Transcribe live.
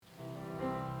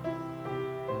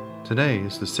Today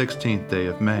is the 16th day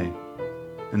of May,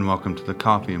 and welcome to the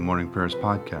Coffee and Morning Prayers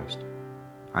podcast.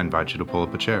 I invite you to pull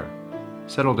up a chair,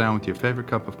 settle down with your favorite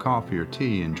cup of coffee or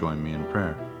tea, and join me in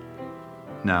prayer.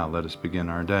 Now let us begin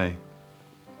our day.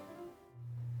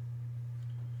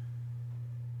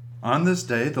 On this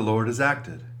day the Lord has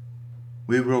acted.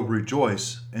 We will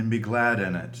rejoice and be glad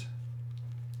in it.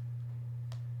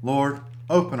 Lord,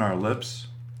 open our lips,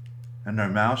 and our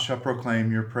mouth shall proclaim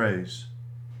your praise.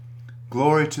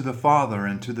 Glory to the Father,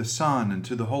 and to the Son, and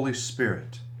to the Holy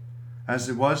Spirit, as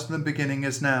it was in the beginning,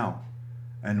 is now,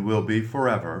 and will be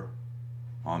forever.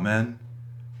 Amen.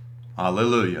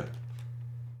 Alleluia.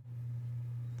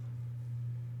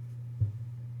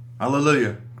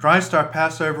 Alleluia. Christ our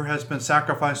Passover has been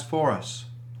sacrificed for us.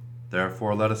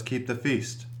 Therefore let us keep the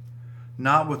feast,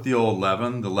 not with the old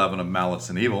leaven, the leaven of malice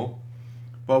and evil,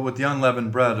 but with the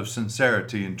unleavened bread of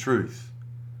sincerity and truth.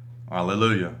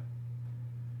 Alleluia.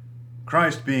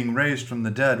 Christ, being raised from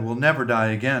the dead, will never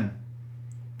die again.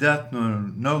 Death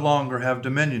no longer have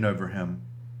dominion over him.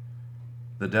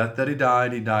 The death that he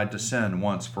died to sin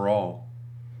once for all.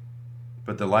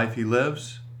 But the life he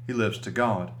lives to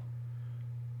God.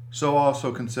 So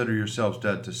also consider yourselves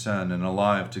dead to sin and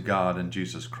alive to God in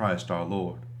Jesus Christ our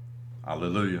Lord.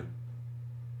 Alleluia.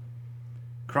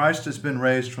 Christ has been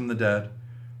raised from the dead,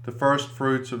 the first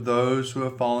fruits of those who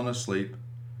have fallen asleep.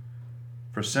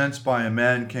 For since by a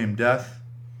man came death,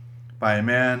 by a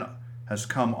man has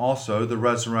come also the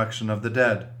resurrection of the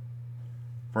dead.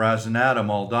 For as in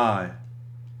Adam all die,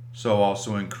 so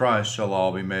also in Christ shall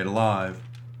all be made alive.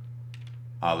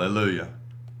 Alleluia.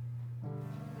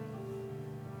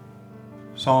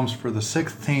 Psalms for the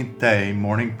 16th day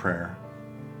morning prayer.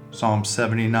 Psalms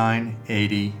 79,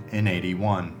 80, and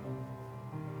 81.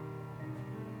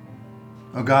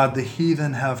 O God, the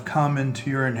heathen have come into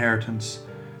your inheritance.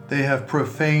 They have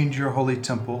profaned your holy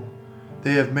temple.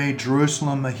 They have made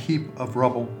Jerusalem a heap of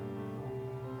rubble.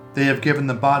 They have given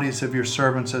the bodies of your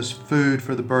servants as food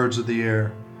for the birds of the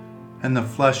air, and the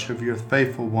flesh of your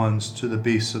faithful ones to the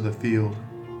beasts of the field.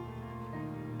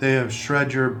 They have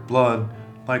shed your blood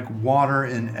like water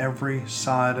in every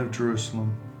side of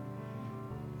Jerusalem,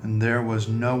 and there was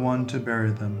no one to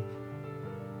bury them.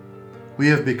 We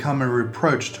have become a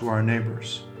reproach to our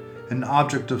neighbors, an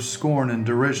object of scorn and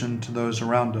derision to those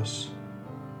around us.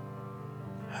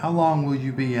 How long will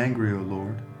you be angry, O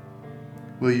Lord?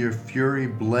 Will your fury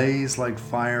blaze like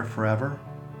fire forever?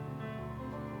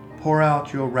 Pour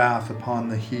out your wrath upon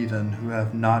the heathen who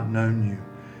have not known you,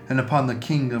 and upon the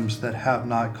kingdoms that have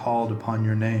not called upon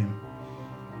your name.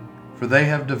 For they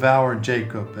have devoured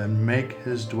Jacob and make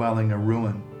his dwelling a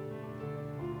ruin.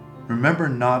 Remember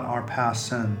not our past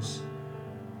sins.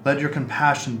 Let your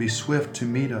compassion be swift to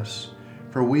meet us,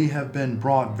 for we have been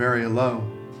brought very low.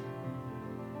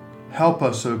 Help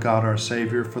us, O God our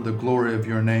Savior, for the glory of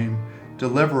your name.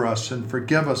 Deliver us and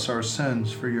forgive us our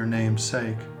sins for your name's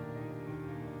sake.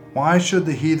 Why should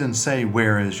the heathen say,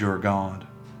 "Where is your God?"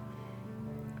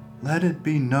 Let it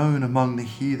be known among the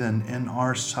heathen in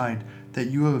our sight that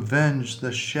you avenge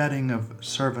the shedding of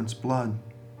servants' blood.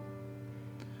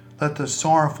 Let the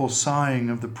sorrowful sighing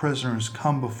of the prisoners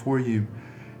come before you,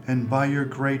 and by your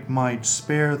great might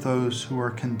spare those who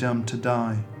are condemned to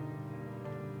die.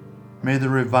 May the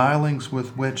revilings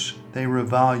with which they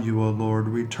revile you, O Lord,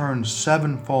 return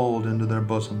sevenfold into their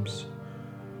bosoms.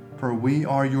 For we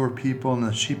are your people and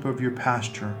the sheep of your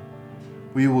pasture.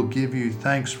 We will give you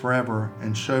thanks forever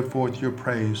and show forth your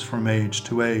praise from age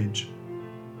to age.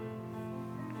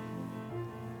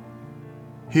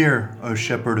 Hear, O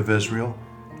shepherd of Israel,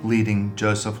 leading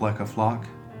Joseph like a flock.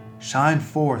 Shine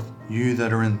forth, you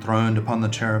that are enthroned upon the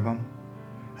cherubim.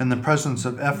 In the presence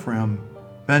of Ephraim,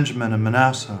 Benjamin, and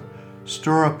Manasseh,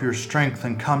 stir up your strength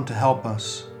and come to help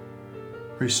us.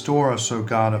 Restore us, O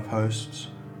God of hosts.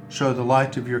 Show the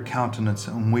light of your countenance,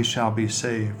 and we shall be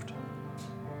saved.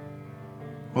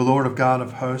 O Lord of God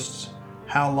of hosts,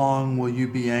 how long will you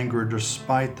be angry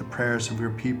despite the prayers of your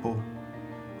people?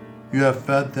 You have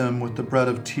fed them with the bread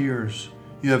of tears.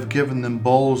 You have given them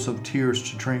bowls of tears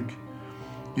to drink.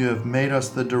 You have made us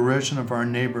the derision of our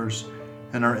neighbors,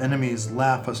 and our enemies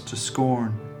laugh us to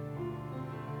scorn.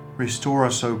 Restore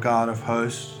us, O God of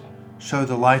hosts. Show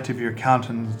the light of your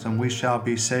countenance, and we shall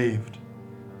be saved.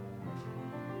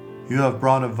 You have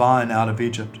brought a vine out of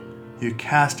Egypt. You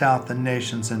cast out the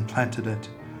nations and planted it.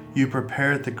 You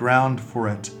prepared the ground for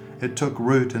it. It took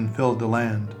root and filled the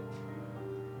land.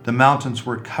 The mountains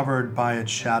were covered by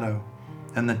its shadow,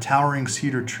 and the towering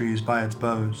cedar trees by its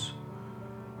boughs.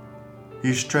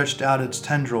 You stretched out its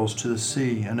tendrils to the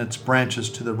sea and its branches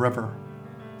to the river.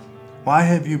 Why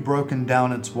have you broken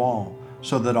down its wall,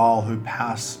 so that all who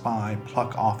pass by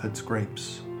pluck off its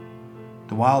grapes?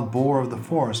 The wild boar of the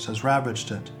forest has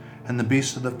ravaged it, and the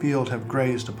beasts of the field have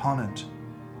grazed upon it.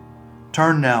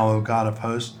 Turn now, O God of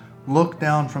hosts, look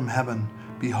down from heaven.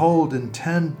 Behold and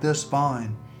tend this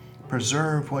vine.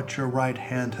 Preserve what your right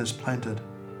hand has planted.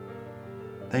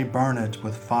 They burn it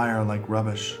with fire like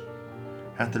rubbish.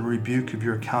 At the rebuke of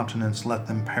your countenance let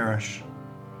them perish.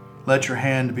 Let your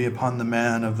hand be upon the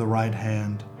man of the right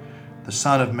hand, the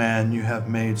Son of Man you have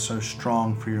made so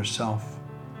strong for yourself,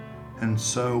 and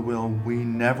so will we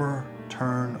never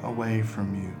turn away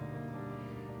from you.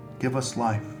 Give us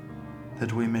life,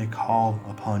 that we may call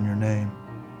upon your name.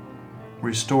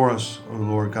 Restore us, O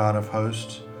Lord God of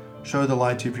hosts. Show the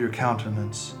light of your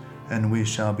countenance, and we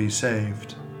shall be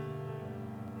saved.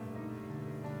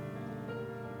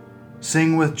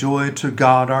 Sing with joy to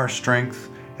God our strength,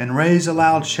 and raise a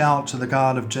loud shout to the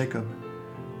God of Jacob.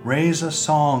 Raise a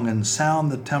song and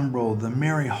sound the timbrel, the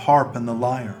merry harp and the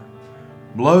lyre.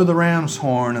 Blow the ram's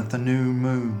horn at the new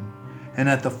moon, and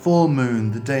at the full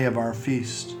moon, the day of our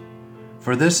feast.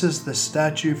 For this is the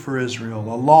statute for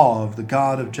Israel, a law of the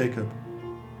God of Jacob.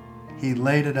 He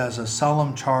laid it as a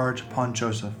solemn charge upon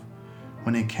Joseph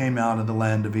when he came out of the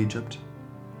land of Egypt.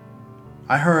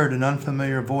 I heard an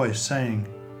unfamiliar voice saying,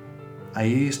 I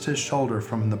eased his shoulder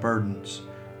from the burdens.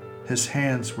 His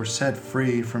hands were set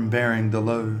free from bearing the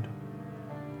load.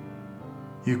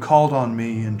 You called on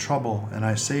me in trouble, and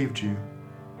I saved you.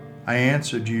 I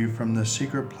answered you from the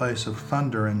secret place of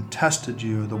thunder and tested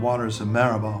you of the waters of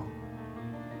Meribah.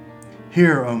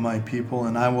 Hear, O my people,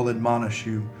 and I will admonish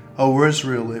you. O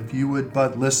Israel, if you would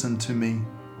but listen to me.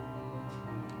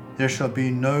 There shall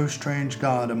be no strange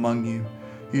god among you.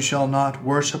 You shall not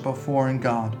worship a foreign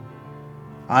god.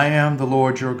 I am the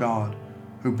Lord your God,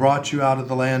 who brought you out of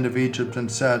the land of Egypt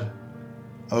and said,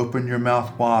 Open your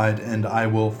mouth wide, and I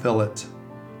will fill it.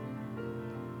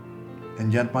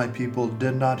 And yet my people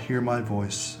did not hear my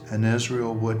voice, and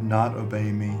Israel would not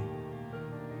obey me.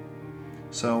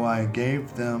 So I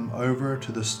gave them over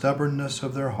to the stubbornness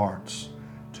of their hearts,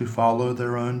 to follow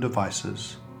their own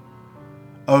devices.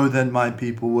 Oh, that my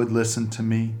people would listen to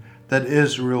me, that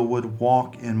Israel would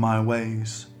walk in my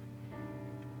ways.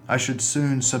 I should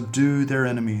soon subdue their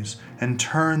enemies and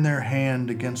turn their hand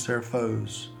against their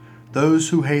foes. Those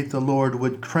who hate the Lord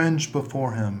would cringe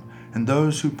before him, and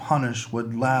those who punish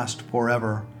would last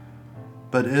forever.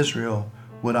 But Israel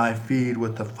would I feed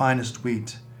with the finest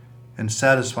wheat, and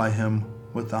satisfy him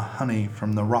with the honey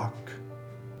from the rock.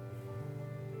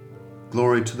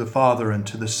 Glory to the Father, and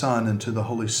to the Son, and to the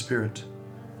Holy Spirit,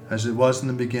 as it was in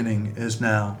the beginning, is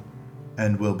now,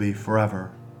 and will be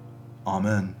forever.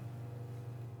 Amen.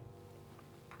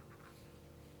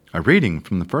 A reading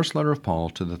from the first letter of Paul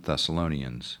to the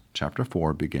Thessalonians, chapter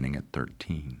 4, beginning at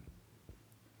 13.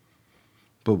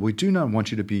 But we do not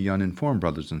want you to be uninformed,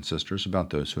 brothers and sisters, about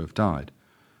those who have died,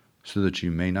 so that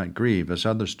you may not grieve as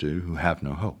others do who have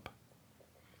no hope.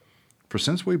 For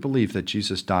since we believe that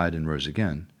Jesus died and rose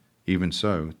again, even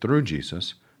so, through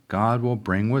Jesus, God will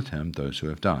bring with him those who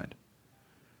have died.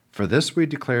 For this we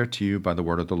declare to you by the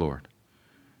word of the Lord,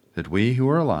 that we who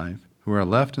are alive, who are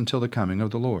left until the coming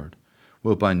of the Lord,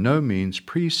 will by no means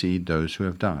precede those who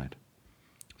have died.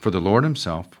 For the Lord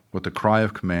himself, with the cry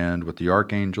of command, with the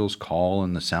archangel's call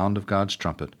and the sound of God's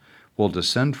trumpet, will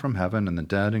descend from heaven, and the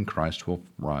dead in Christ will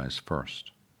rise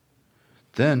first.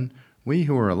 Then we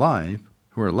who are alive,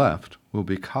 who are left, will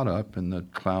be caught up in the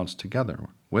clouds together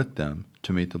with them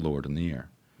to meet the Lord in the air.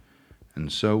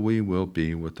 And so we will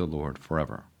be with the Lord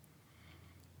forever.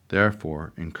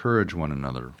 Therefore, encourage one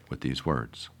another with these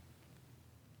words.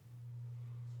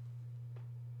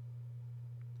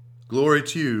 Glory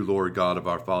to you, Lord God of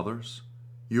our fathers.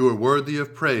 You are worthy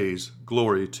of praise.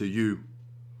 Glory to you.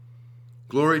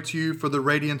 Glory to you for the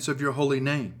radiance of your holy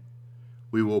name.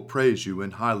 We will praise you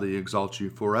and highly exalt you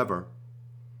forever.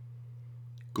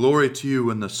 Glory to you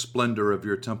in the splendor of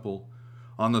your temple.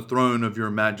 On the throne of your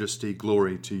majesty,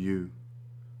 glory to you.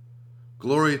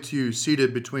 Glory to you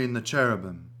seated between the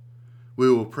cherubim. We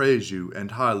will praise you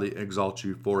and highly exalt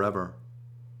you forever.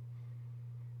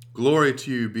 Glory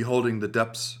to you beholding the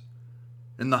depths.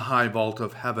 In the high vault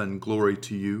of heaven, glory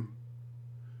to you.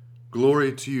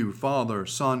 Glory to you, Father,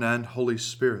 Son, and Holy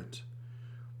Spirit.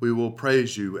 We will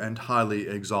praise you and highly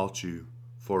exalt you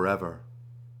forever.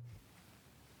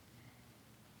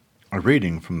 A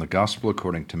reading from the Gospel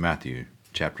according to Matthew,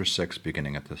 chapter 6,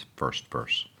 beginning at the first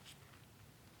verse.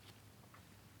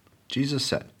 Jesus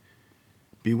said,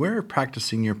 Beware of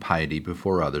practicing your piety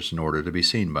before others in order to be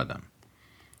seen by them,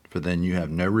 for then you have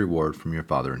no reward from your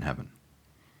Father in heaven.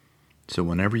 So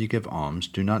whenever you give alms,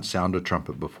 do not sound a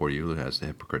trumpet before you, as the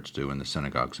hypocrites do in the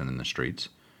synagogues and in the streets,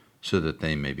 so that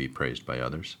they may be praised by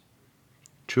others.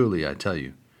 Truly, I tell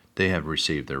you, they have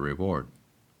received their reward.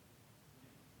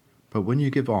 But when you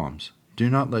give alms, do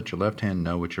not let your left hand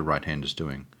know what your right hand is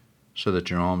doing, so that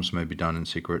your alms may be done in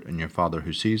secret, and your Father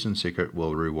who sees in secret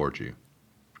will reward you.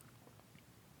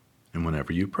 And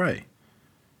whenever you pray,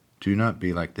 do not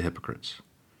be like the hypocrites,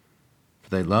 for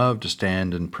they love to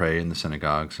stand and pray in the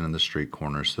synagogues and in the street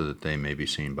corners so that they may be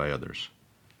seen by others.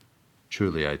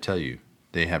 Truly I tell you,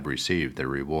 they have received their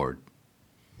reward.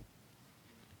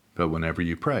 But whenever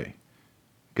you pray,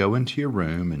 go into your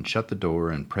room and shut the door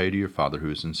and pray to your Father who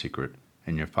is in secret,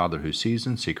 and your Father who sees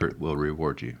in secret will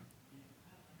reward you.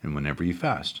 And whenever you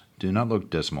fast, do not look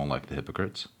dismal like the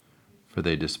hypocrites, for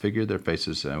they disfigure their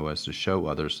faces so as to show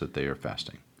others that they are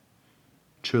fasting.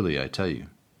 Truly I tell you,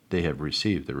 they have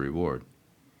received their reward.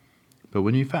 But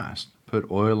when you fast,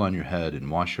 put oil on your head and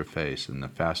wash your face, and the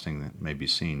fasting that may be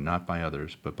seen not by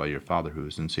others, but by your Father who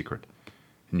is in secret.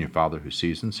 And your Father who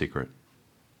sees in secret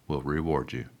will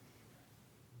reward you.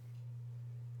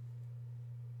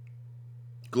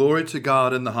 Glory to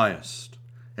God in the highest,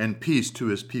 and peace to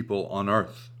his people on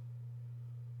earth.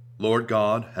 Lord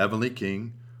God, heavenly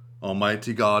King,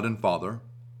 almighty God and Father,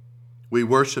 we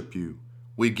worship you,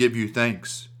 we give you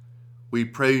thanks, we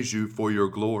praise you for your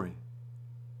glory.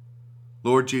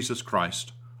 Lord Jesus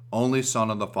Christ, only Son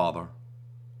of the Father,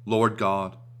 Lord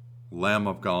God, Lamb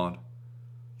of God,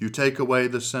 you take away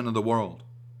the sin of the world.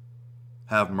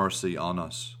 Have mercy on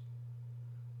us.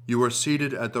 You are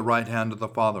seated at the right hand of the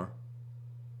Father.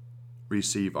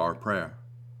 Receive our prayer.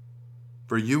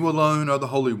 For you alone are the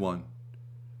Holy One.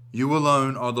 You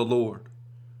alone are the Lord.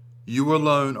 You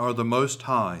alone are the Most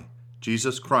High,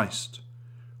 Jesus Christ,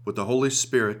 with the Holy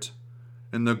Spirit,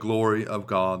 in the glory of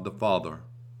God the Father.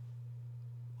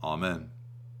 Amen.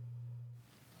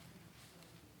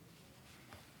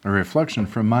 A reflection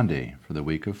from Monday for the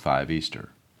week of 5 Easter.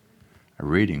 A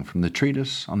reading from the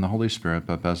Treatise on the Holy Spirit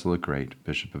by Basil the Great,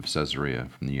 Bishop of Caesarea,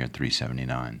 from the year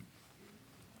 379.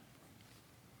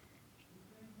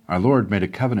 Our Lord made a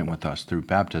covenant with us through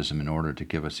baptism in order to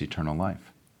give us eternal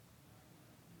life.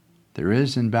 There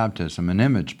is in baptism an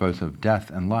image both of death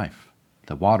and life,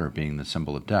 the water being the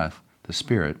symbol of death, the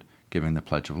Spirit giving the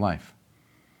pledge of life.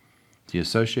 The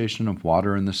association of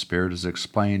water and the Spirit is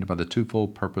explained by the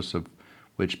twofold purpose of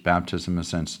which baptism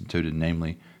is instituted,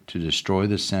 namely, to destroy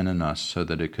the sin in us so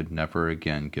that it could never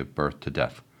again give birth to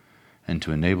death, and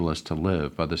to enable us to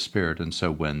live by the Spirit and so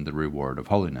win the reward of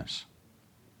holiness.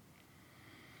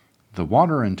 The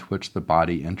water into which the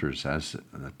body enters as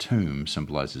a tomb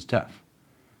symbolizes death.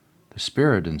 The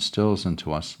Spirit instills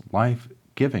into us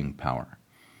life-giving power,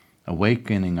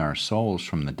 awakening our souls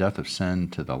from the death of sin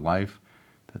to the life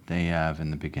that they have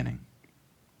in the beginning.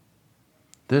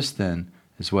 This, then,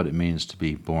 is what it means to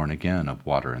be born again of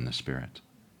water and the Spirit.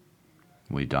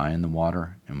 We die in the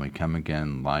water, and we come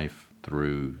again life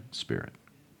through Spirit.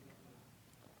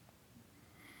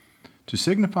 To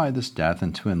signify this death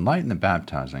and to enlighten the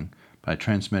baptizing by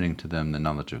transmitting to them the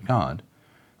knowledge of God,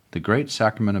 the great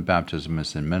sacrament of baptism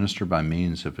is administered by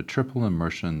means of a triple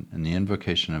immersion in the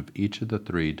invocation of each of the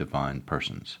 3 divine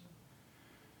persons.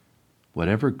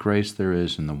 Whatever grace there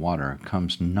is in the water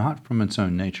comes not from its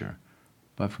own nature,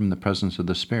 but from the presence of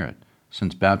the Spirit,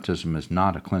 since baptism is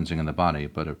not a cleansing of the body,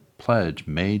 but a pledge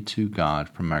made to God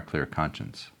from our clear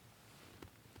conscience.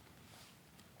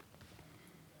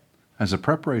 As a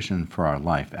preparation for our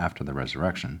life after the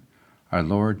resurrection, our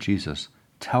Lord Jesus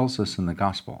tells us in the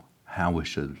Gospel how we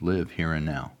should live here and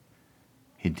now.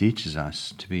 He teaches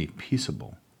us to be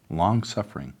peaceable,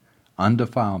 long-suffering,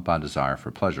 undefiled by desire for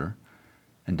pleasure,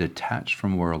 and detached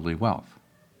from worldly wealth.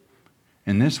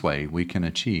 In this way, we can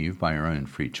achieve, by our own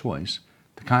free choice,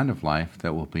 the kind of life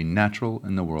that will be natural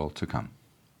in the world to come.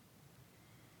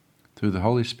 Through the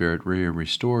Holy Spirit, we are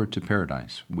restored to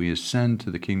paradise, we ascend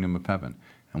to the kingdom of heaven,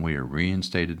 and we are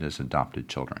reinstated as adopted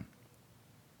children.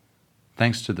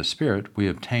 Thanks to the Spirit, we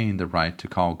obtain the right to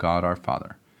call God our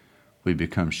Father. We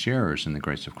become sharers in the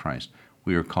grace of Christ.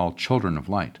 We are called children of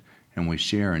light, and we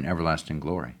share in everlasting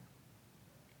glory.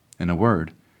 In a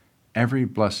word, every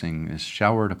blessing is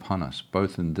showered upon us,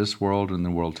 both in this world and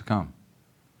the world to come.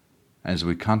 As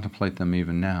we contemplate them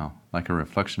even now, like a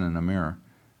reflection in a mirror,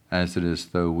 as it is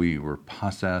though we were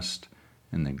possessed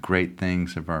in the great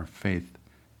things of our faith,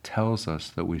 tells us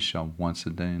that we shall once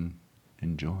again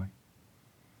enjoy.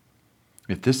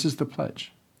 If this is the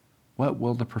pledge, what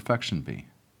will the perfection be?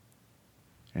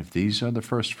 If these are the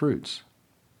first fruits,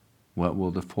 what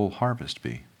will the full harvest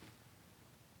be?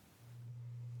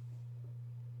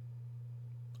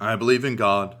 I believe in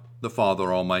God, the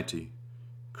Father Almighty,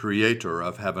 Creator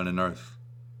of heaven and earth.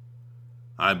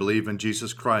 I believe in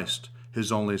Jesus Christ,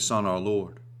 His only Son, our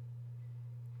Lord.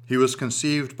 He was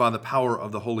conceived by the power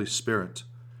of the Holy Spirit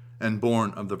and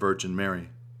born of the Virgin Mary,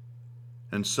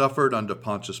 and suffered under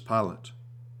Pontius Pilate,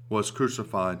 was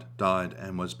crucified, died,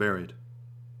 and was buried.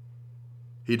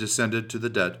 He descended to the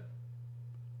dead.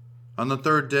 On the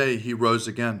third day he rose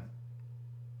again.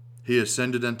 He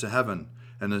ascended into heaven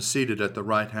and is seated at the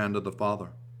right hand of the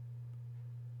Father.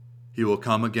 He will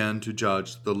come again to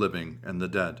judge the living and the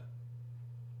dead.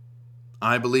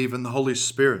 I believe in the Holy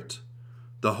Spirit,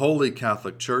 the Holy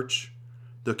Catholic Church,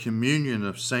 the communion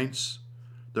of saints,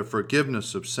 the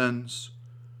forgiveness of sins,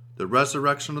 the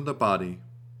resurrection of the body,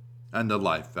 and the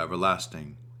life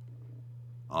everlasting.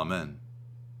 Amen.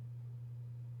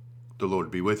 The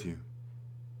Lord be with you,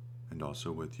 and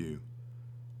also with you.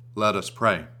 Let us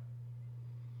pray.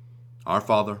 Our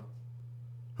Father,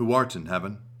 who art in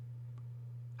heaven,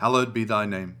 hallowed be thy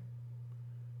name.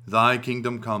 Thy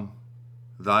kingdom come,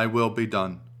 thy will be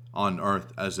done, on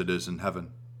earth as it is in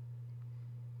heaven.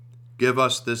 Give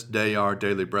us this day our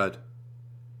daily bread,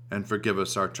 and forgive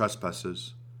us our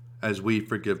trespasses, as we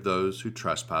forgive those who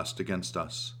trespass against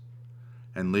us.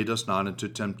 And lead us not into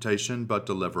temptation, but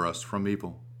deliver us from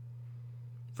evil.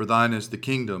 For thine is the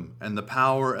kingdom, and the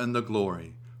power, and the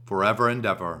glory, forever and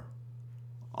ever.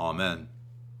 Amen.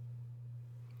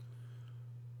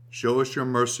 Show us your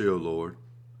mercy, O Lord,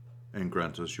 and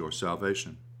grant us your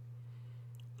salvation.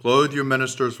 Clothe your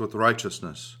ministers with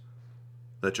righteousness.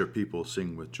 Let your people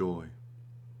sing with joy.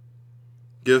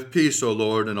 Give peace, O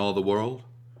Lord, in all the world,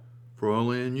 for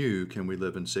only in you can we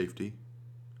live in safety.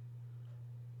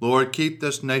 Lord, keep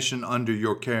this nation under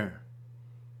your care,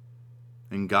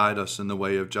 and guide us in the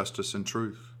way of justice and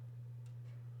truth.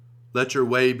 Let your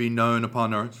way be known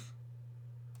upon earth,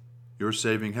 your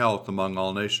saving health among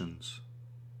all nations.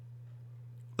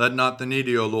 Let not the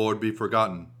needy, O Lord, be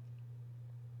forgotten,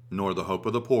 nor the hope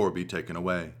of the poor be taken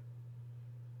away.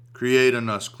 Create in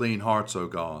us clean hearts, O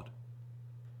God,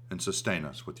 and sustain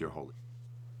us with your holy.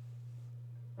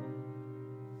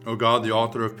 O God, the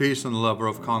author of peace and the lover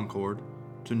of concord,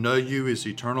 to know you is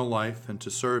eternal life, and to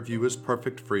serve you is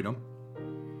perfect freedom.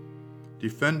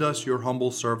 Defend us, your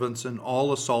humble servants, in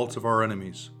all assaults of our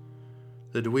enemies,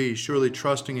 that we, surely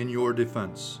trusting in your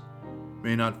defense,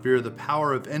 may not fear the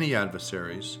power of any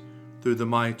adversaries, through the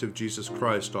might of Jesus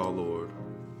Christ our Lord.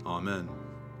 Amen.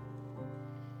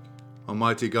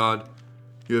 Almighty God,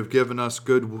 you have given us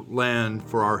good land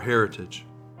for our heritage.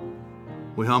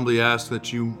 We humbly ask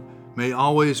that you may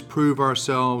always prove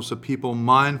ourselves a people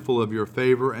mindful of your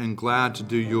favor and glad to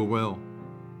do your will.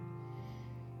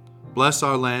 Bless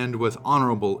our land with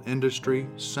honorable industry,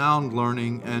 sound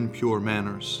learning, and pure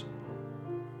manners.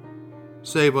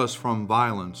 Save us from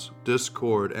violence,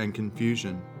 discord, and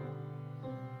confusion,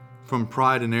 from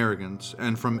pride and arrogance,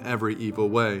 and from every evil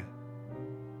way.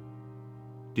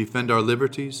 Defend our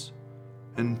liberties,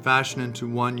 and fashion into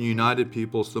one united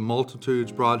peoples the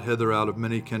multitudes brought hither out of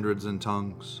many kindreds and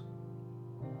tongues.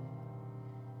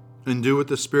 Endue with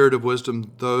the spirit of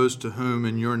wisdom those to whom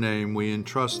in your name we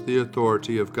entrust the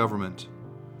authority of government,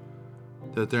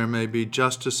 that there may be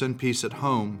justice and peace at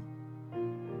home,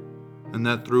 and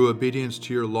that through obedience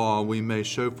to your law we may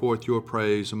show forth your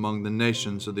praise among the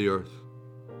nations of the earth.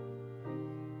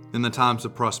 In the times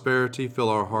of prosperity, fill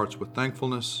our hearts with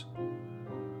thankfulness,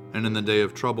 and in the day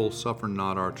of trouble, suffer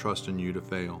not our trust in you to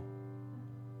fail.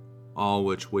 All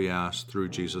which we ask through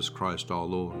Jesus Christ our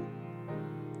Lord.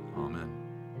 Amen.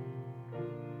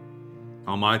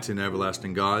 Almighty and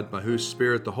everlasting God, by whose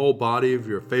Spirit the whole body of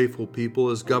your faithful people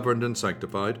is governed and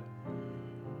sanctified,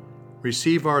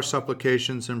 receive our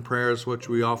supplications and prayers which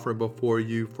we offer before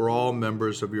you for all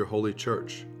members of your holy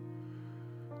church,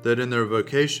 that in their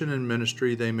vocation and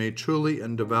ministry they may truly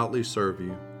and devoutly serve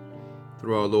you,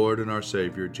 through our Lord and our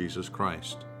Savior, Jesus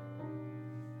Christ.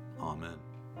 Amen.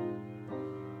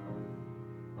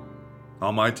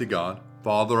 Almighty God,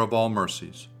 Father of all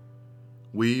mercies,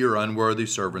 we, your unworthy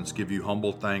servants, give you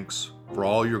humble thanks for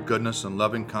all your goodness and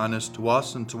loving kindness to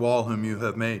us and to all whom you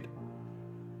have made.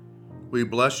 We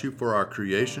bless you for our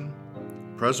creation,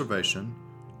 preservation,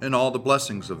 and all the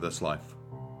blessings of this life,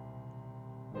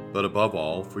 but above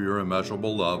all for your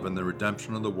immeasurable love and the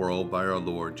redemption of the world by our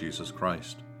Lord Jesus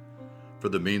Christ, for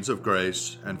the means of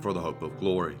grace, and for the hope of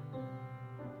glory.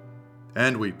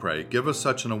 And we pray, give us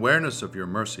such an awareness of your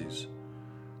mercies,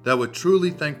 that with truly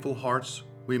thankful hearts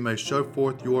we may show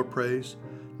forth your praise,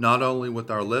 not only with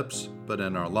our lips, but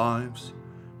in our lives,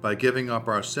 by giving up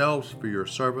ourselves for your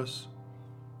service,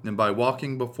 and by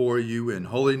walking before you in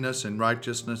holiness and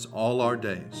righteousness all our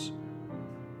days.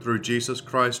 Through Jesus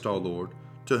Christ our Lord,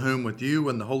 to whom with you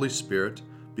and the Holy Spirit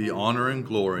be honor and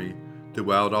glory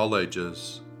throughout all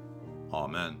ages.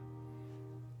 Amen.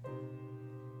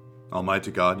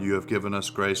 Almighty God, you have given us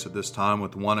grace at this time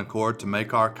with one accord to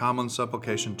make our common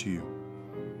supplication to you.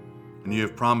 And you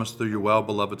have promised through your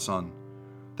well-beloved Son,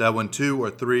 that when 2 or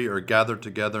 3 are gathered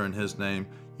together in his name,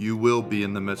 you will be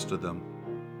in the midst of them.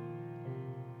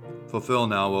 Fulfill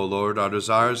now, O Lord, our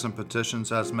desires and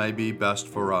petitions as may be best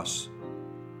for us,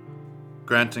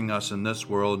 granting us in this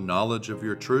world knowledge of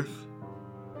your truth,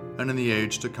 and in the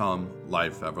age to come,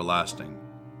 life everlasting.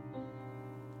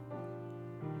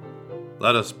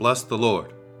 Let us bless the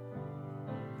Lord.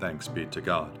 Thanks be to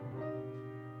God.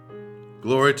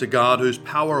 Glory to God, whose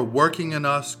power working in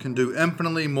us can do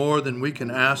infinitely more than we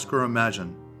can ask or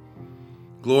imagine.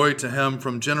 Glory to him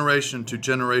from generation to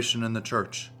generation in the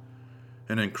church,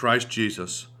 and in Christ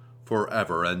Jesus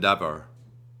forever and ever.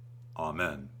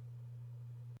 Amen.